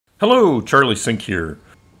Hello, Charlie Sink here.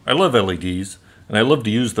 I love LEDs, and I love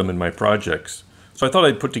to use them in my projects, so I thought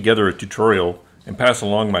I'd put together a tutorial and pass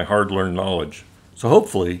along my hard-learned knowledge. So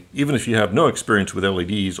hopefully, even if you have no experience with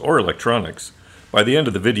LEDs or electronics, by the end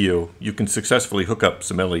of the video you can successfully hook up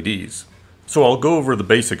some LEDs. So I'll go over the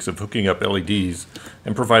basics of hooking up LEDs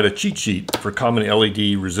and provide a cheat sheet for common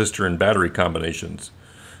LED, resistor, and battery combinations.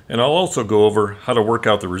 And I'll also go over how to work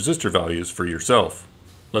out the resistor values for yourself.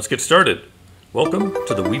 Let's get started. Welcome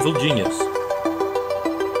to the Weevil Genius.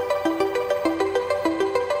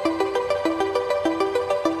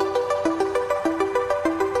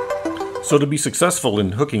 So to be successful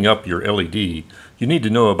in hooking up your LED, you need to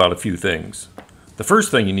know about a few things. The first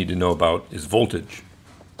thing you need to know about is voltage.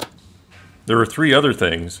 There are three other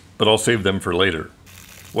things, but I'll save them for later.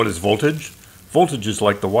 What is voltage? Voltage is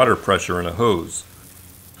like the water pressure in a hose.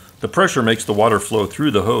 The pressure makes the water flow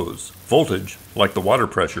through the hose. Voltage, like the water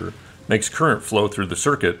pressure, makes current flow through the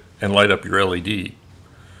circuit and light up your LED.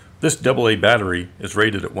 This AA battery is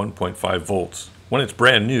rated at 1.5 volts. When it's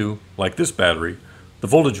brand new, like this battery, the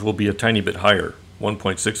voltage will be a tiny bit higher,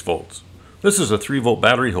 1.6 volts. This is a 3-volt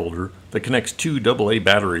battery holder that connects two AA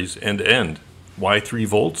batteries end to end. Why 3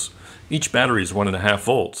 volts? Each battery is 1.5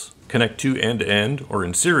 volts. Connect two end to end or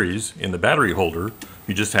in series in the battery holder,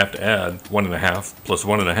 you just have to add 1.5 plus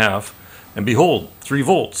 1.5, and behold, 3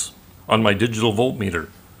 volts on my digital voltmeter.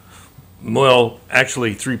 Well,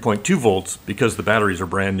 actually 3.2 volts because the batteries are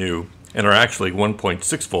brand new and are actually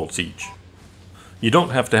 1.6 volts each. You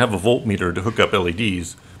don't have to have a voltmeter to hook up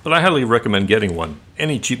LEDs, but I highly recommend getting one.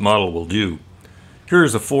 Any cheap model will do. Here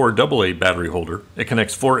is a 4 AA battery holder. It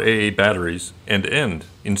connects 4 AA batteries end to end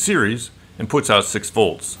in series and puts out 6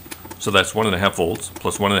 volts. So that's 1.5 volts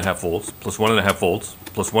plus 1.5 volts plus 1.5 volts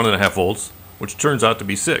plus 1.5 volts, which turns out to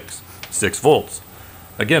be 6 volts.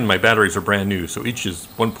 Again, my batteries are brand new, so each is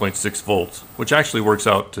 1.6 volts, which actually works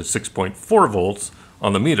out to 6.4 volts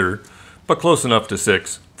on the meter, but close enough to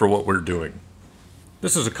 6 for what we're doing.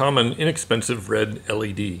 This is a common, inexpensive red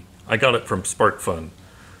LED. I got it from SparkFun.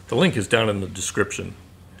 The link is down in the description.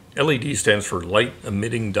 LED stands for Light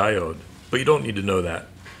Emitting Diode, but you don't need to know that.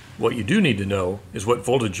 What you do need to know is what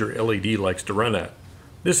voltage your LED likes to run at.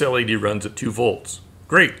 This LED runs at 2 volts.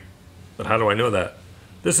 Great! But how do I know that?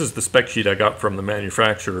 This is the spec sheet I got from the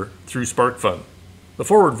manufacturer through SparkFun. The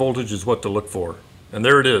forward voltage is what to look for, and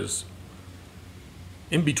there it is.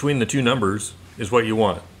 In between the two numbers is what you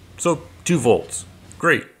want. So 2 volts.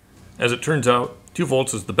 Great. As it turns out, 2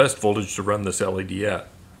 volts is the best voltage to run this LED at.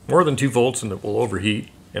 More than 2 volts and it will overheat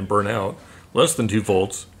and burn out. Less than 2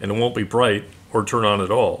 volts and it won't be bright or turn on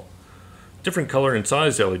at all. Different color and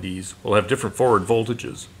size LEDs will have different forward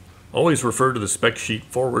voltages. Always refer to the spec sheet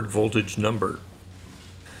forward voltage number.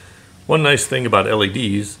 One nice thing about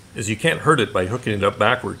LEDs is you can't hurt it by hooking it up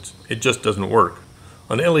backwards. It just doesn't work.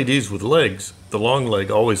 On LEDs with legs, the long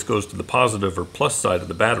leg always goes to the positive or plus side of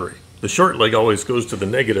the battery. The short leg always goes to the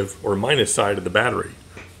negative or minus side of the battery.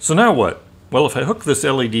 So now what? Well, if I hook this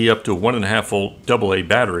LED up to a 1.5 volt AA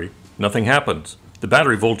battery, nothing happens. The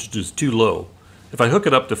battery voltage is too low. If I hook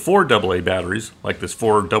it up to 4 AA batteries, like this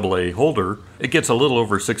 4 AA holder, it gets a little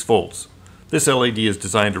over 6 volts. This LED is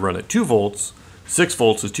designed to run at 2 volts, 6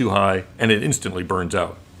 volts is too high, and it instantly burns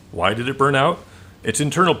out. Why did it burn out? Its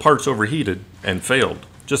internal parts overheated and failed,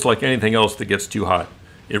 just like anything else that gets too hot.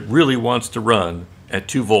 It really wants to run at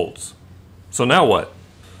 2 volts. So now what?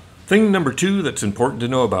 Thing number 2 that's important to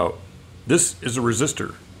know about. This is a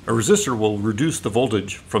resistor. A resistor will reduce the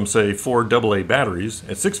voltage from, say, 4 AA batteries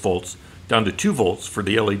at 6 volts down to 2 volts for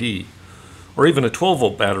the LED, or even a 12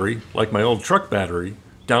 volt battery, like my old truck battery,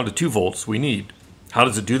 down to 2 volts we need. How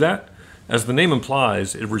does it do that? As the name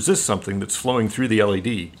implies, it resists something that's flowing through the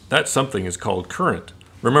LED. That something is called current.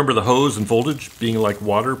 Remember the hose and voltage being like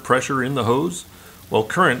water pressure in the hose? Well,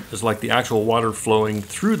 current is like the actual water flowing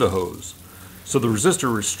through the hose. So the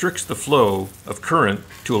resistor restricts the flow of current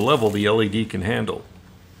to a level the LED can handle.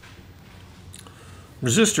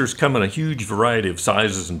 Resistors come in a huge variety of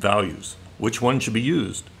sizes and values. Which one should be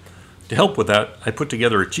used? To help with that, I put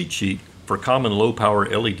together a cheat sheet for common low power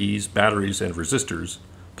LEDs, batteries, and resistors.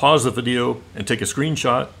 Pause the video and take a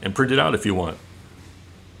screenshot and print it out if you want.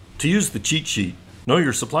 To use the cheat sheet, know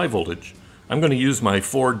your supply voltage. I'm going to use my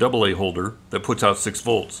 4 AA holder that puts out 6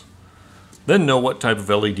 volts. Then know what type of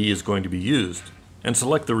LED is going to be used, and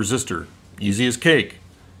select the resistor. Easy as cake.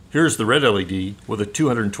 Here's the red LED with a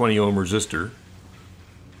 220 ohm resistor,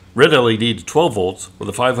 red LED to 12 volts with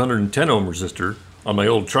a 510 ohm resistor on my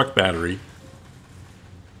old truck battery,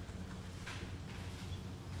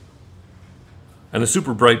 and a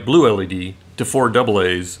super bright blue LED to 4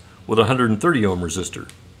 AA's with a 130 ohm resistor.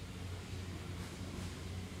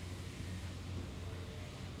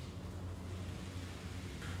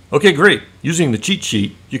 Okay, great. Using the cheat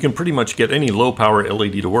sheet, you can pretty much get any low power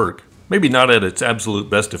LED to work. Maybe not at its absolute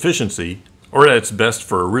best efficiency, or at its best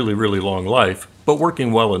for a really long life, but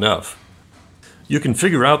working well enough. You can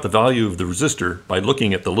figure out the value of the resistor by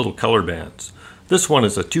looking at the little color bands. This one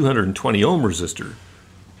is a 220 ohm resistor.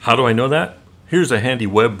 How do I know that? Here's a handy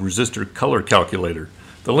web resistor color calculator.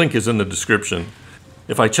 The link is in the description.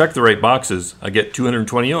 If I check the right boxes, I get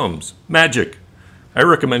 220 ohms. Magic! I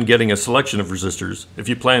recommend getting a selection of resistors if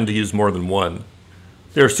you plan to use more than one.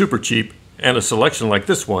 They are super cheap, and a selection like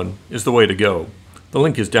this one is the way to go. The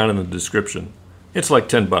link is down in the description. It's like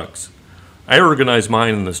 10 bucks. I organize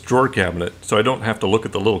mine in this drawer cabinet so I don't have to look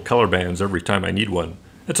at the little color bands every time I need one.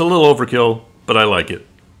 It's a little overkill, but I like it.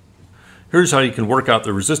 Here's how you can work out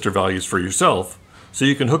the resistor values for yourself so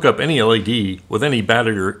you can hook up any LED with any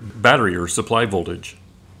battery or supply voltage.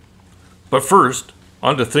 But first,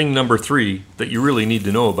 on to thing number 3 that you really need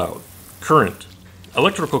to know about: current.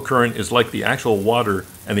 Electrical current is like the actual water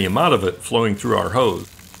and the amount of it flowing through our hose.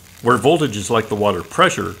 Where voltage is like the water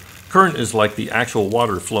pressure, current is like the actual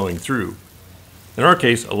water flowing through. In our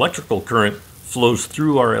case, electrical current flows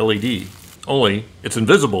through our LED, only it's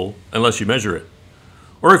invisible unless you measure it.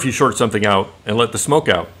 Or if you short something out and let the smoke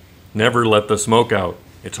out. Never let the smoke out.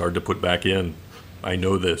 It's hard to put back in. I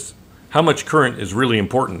know this. How much current is really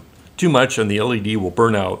important. Too much and the LED will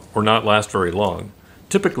burn out or not last very long.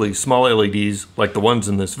 Typically, small LEDs, like the ones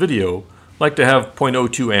in this video, like to have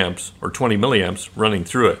 0.02 amps or 20 milliamps running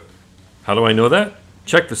through it. How do I know that?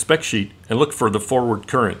 Check the spec sheet and look for the forward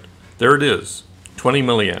current. There it is, 20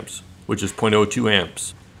 milliamps, which is 0.02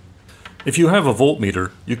 amps. If you have a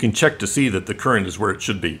voltmeter, you can check to see that the current is where it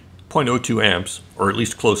should be, 0.02 amps, or at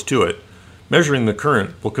least close to it. Measuring the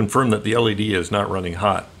current will confirm that the LED is not running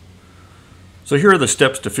hot. So here are the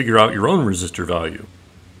steps to figure out your own resistor value.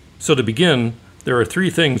 So to begin, there are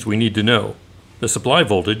 3 things we need to know. The supply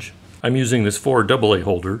voltage. I'm using this 4 AA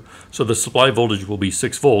holder, so the supply voltage will be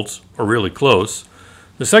 6 volts, or really close.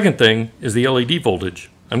 The second thing is the LED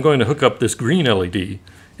voltage. I'm going to hook up this green LED.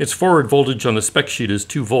 Its forward voltage on the spec sheet is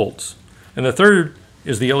 2 volts. And the third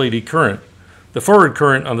is the LED current. The forward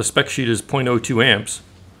current on the spec sheet is 0.02 amps.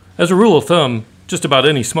 As a rule of thumb, just about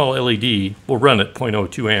any small LED will run at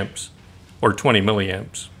 0.02 amps. Or 20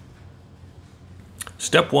 milliamps.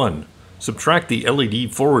 Step 1. Subtract the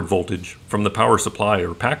LED forward voltage from the power supply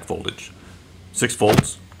or pack voltage. 6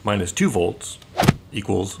 volts minus 2 volts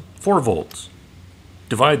equals 4 volts.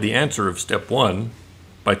 Divide the answer of step 1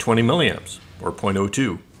 by 20 milliamps, or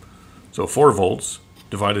 0.02. So 4 volts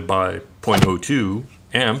divided by 0.02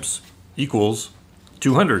 amps equals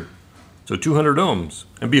 200. So 200 ohms.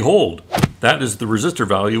 And behold, that is the resistor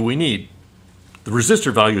value we need. The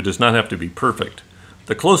resistor value does not have to be perfect.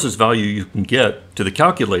 The closest value you can get to the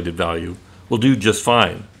calculated value will do just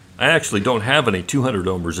fine. I actually don't have any 200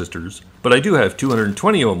 ohm resistors, but I do have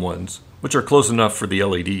 220 ohm ones, which are close enough for the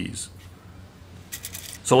LEDs.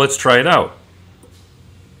 So let's try it out.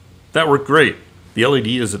 That worked great. The LED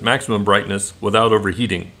is at maximum brightness without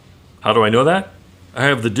overheating. How do I know that? I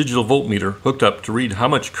have the digital voltmeter hooked up to read how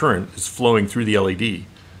much current is flowing through the LED.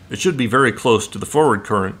 It should be very close to the forward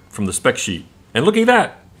current from the spec sheet. And look at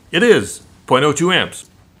that! It is 0.02 amps.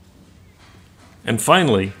 And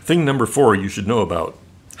finally, thing number 4 you should know about: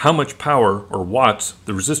 how much power or watts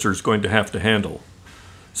the resistor is going to have to handle.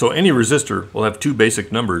 So any resistor will have 2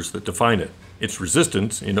 basic numbers that define it: its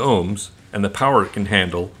resistance in ohms and the power it can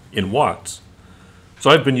handle in watts. So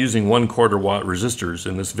I've been using 1/4 watt resistors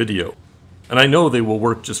in this video, and I know they will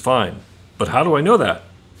work just fine. But how do I know that?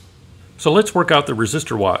 So let's work out the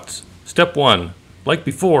resistor watts. Step 1. Like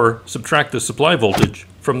before, subtract the supply voltage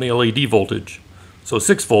from the LED voltage. So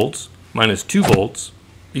 6 volts minus 2 volts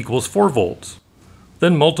equals 4 volts.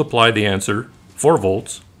 Then multiply the answer, 4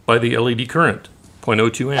 volts, by the LED current,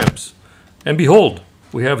 0.02 amps. And behold,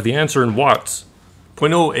 we have the answer in watts,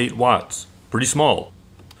 0.08 watts, pretty small.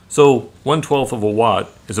 So 1/12 of a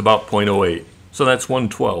watt is about 0.08, so that's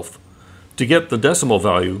 1/12. To get the decimal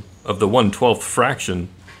value of the 1/12th fraction,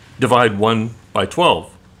 divide 1 by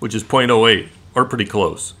 12, which is 0.08. Or pretty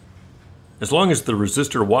close. As long as the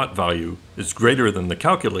resistor watt value is greater than the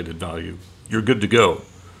calculated value, you're good to go.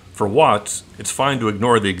 For watts, it's fine to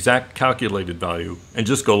ignore the exact calculated value and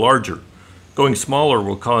just go larger. Going smaller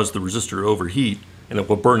will cause the resistor to overheat and it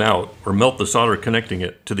will burn out or melt the solder connecting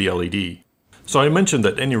it to the LED. So I mentioned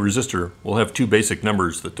that any resistor will have 2 basic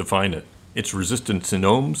numbers that define it: its resistance in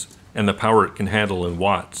ohms and the power it can handle in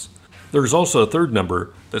watts. There's also a third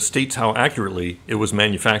number that states how accurately it was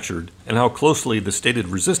manufactured and how closely the stated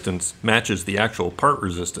resistance matches the actual part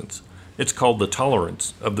resistance. It's called the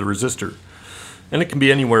tolerance of the resistor, and it can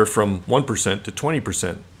be anywhere from 1% to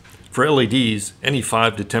 20%. For LEDs, any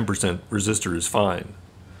 5 to 10% resistor is fine.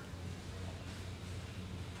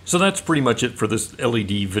 So that's pretty much it for this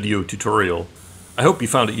LED video tutorial. I hope you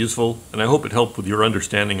found it useful, and I hope it helped with your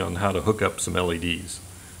understanding on how to hook up some LEDs.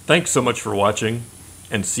 Thanks so much for watching,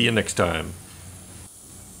 and see you next time.